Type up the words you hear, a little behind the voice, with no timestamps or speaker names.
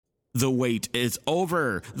The wait is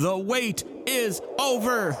over. The wait is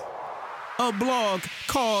over. A blog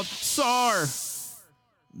called SAR.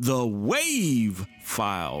 The Wave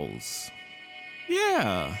Files.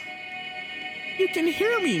 Yeah. You can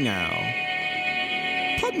hear me now.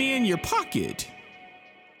 Put me in your pocket.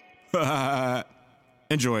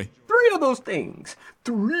 Enjoy. Three of those things.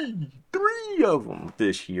 Three of them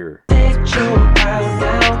this year.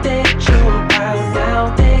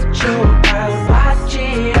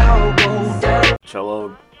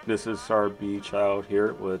 Hello, this is RB Child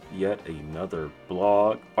here with yet another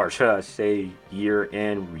blog, or should I say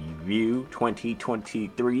year-end review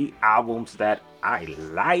 2023 albums that I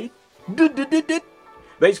like.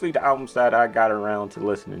 Basically the albums that I got around to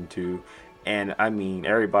listening to, and I mean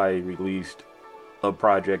everybody released a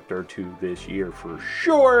project or two this year for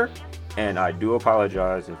sure, and I do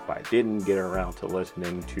apologize if I didn't get around to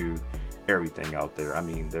listening to everything out there. I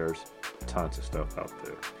mean, there's tons of stuff out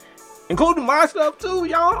there, including my stuff too,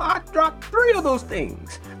 y'all. I dropped three of those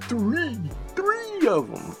things. Three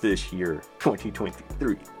of them this year,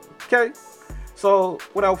 2023. Okay, so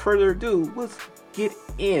without further ado, let's get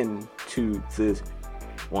into this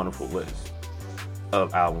wonderful list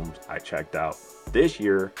of albums I checked out this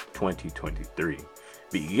year, 2023.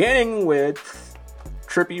 Beginning with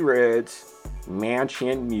Trippie Redd's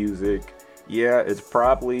Mansion Music. Yeah, it's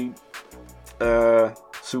probably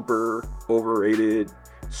super overrated,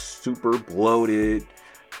 super bloated.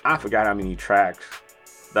 I forgot how many tracks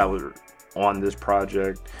that were on this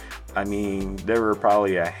project. I mean, there were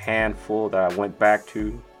probably a handful that I went back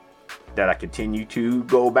to, that I continue to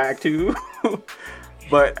go back to.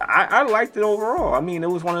 But I liked it overall. I mean, it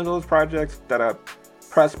was one of those projects that I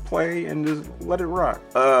press play and just let it rock.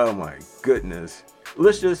 Oh my goodness.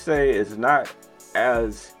 Let's just say it's not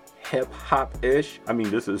as hip-hop-ish. I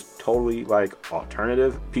mean, this is totally like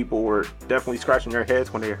alternative. People were definitely scratching their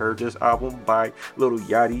heads when they heard this album by Lil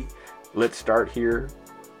Yachty. Let's Start Here.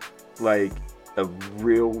 Like a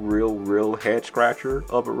real head scratcher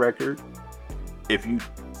of a record. If you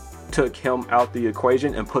took him out the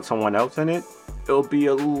equation and put someone else in it, it'll be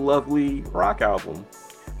a lovely rock album.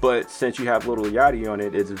 But since you have Lil Yachty on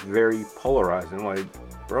it, it's very polarizing. Like,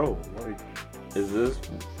 bro, like,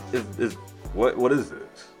 is what is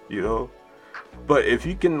this? You know? But if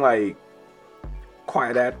you can like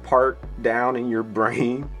quiet that part down in your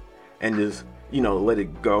brain and just, you know, let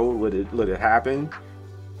it go, let it happen,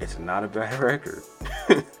 it's not a bad record.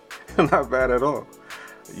 Not bad at all.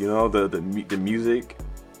 You know, the music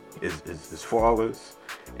is flawless,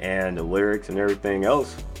 and the lyrics and everything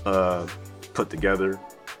else put together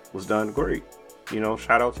was done great. You know,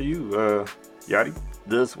 shout out to you, Yachty.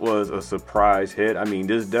 This was a surprise hit. I mean,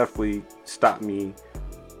 this definitely stopped me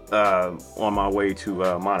on my way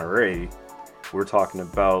to Monterey. We're talking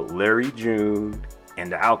about Larry June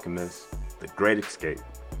and The Alchemist, The Great Escape.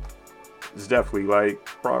 It's definitely like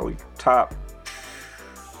probably top.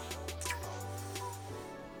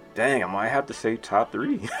 Dang, I might have to say top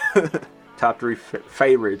three. Top three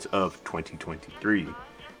favorites of 2023.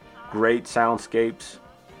 Great soundscapes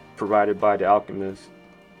provided by The Alchemist,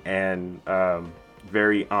 and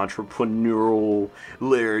very entrepreneurial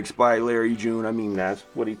lyrics by Larry June. I mean, that's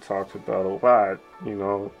what he talks about a lot, you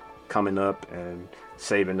know, coming up and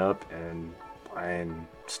saving up and buying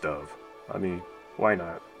stuff. I mean, why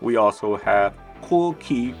not? We also have Kool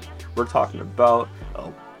Keith. We're talking about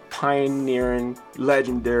a pioneering,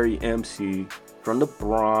 legendary MC from the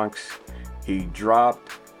Bronx. He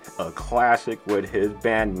dropped a classic with his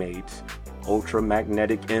bandmates,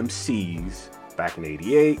 Ultramagnetic MCs, back in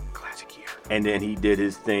 '88. Classic year. And then he did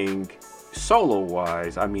his thing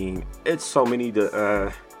solo-wise. I mean, it's so many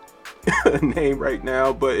to name right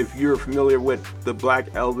now, but if you're familiar with the Black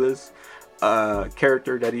Elvis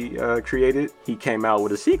character that he created, he came out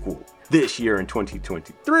with a sequel this year in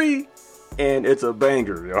 2023, and it's a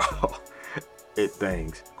banger, y'all. It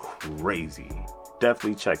bangs crazy.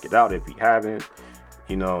 Definitely check it out if you haven't.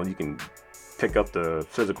 You know, you can pick up the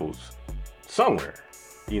physicals somewhere.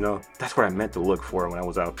 You know, that's what I meant to look for when I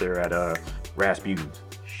was out there at Rasputin's.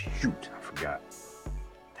 Shoot, I forgot.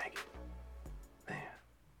 Dang it. Man.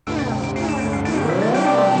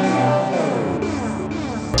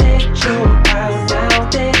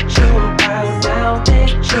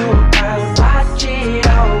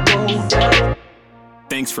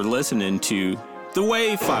 Thanks for listening to The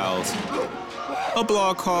Wave Files. A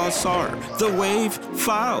blog called SAR. The Wave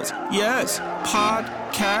Files. Yes,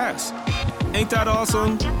 podcast. Ain't that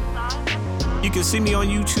awesome? You can see me on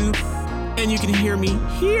YouTube, and you can hear me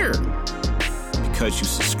here because you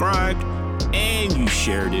subscribed and you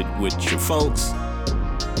shared it with your folks.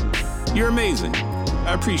 You're amazing.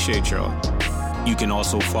 I appreciate y'all. You can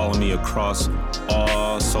also follow me across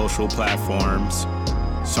all social platforms.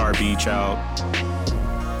 SAR Beach out.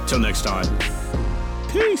 Till next time.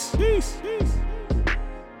 Peace.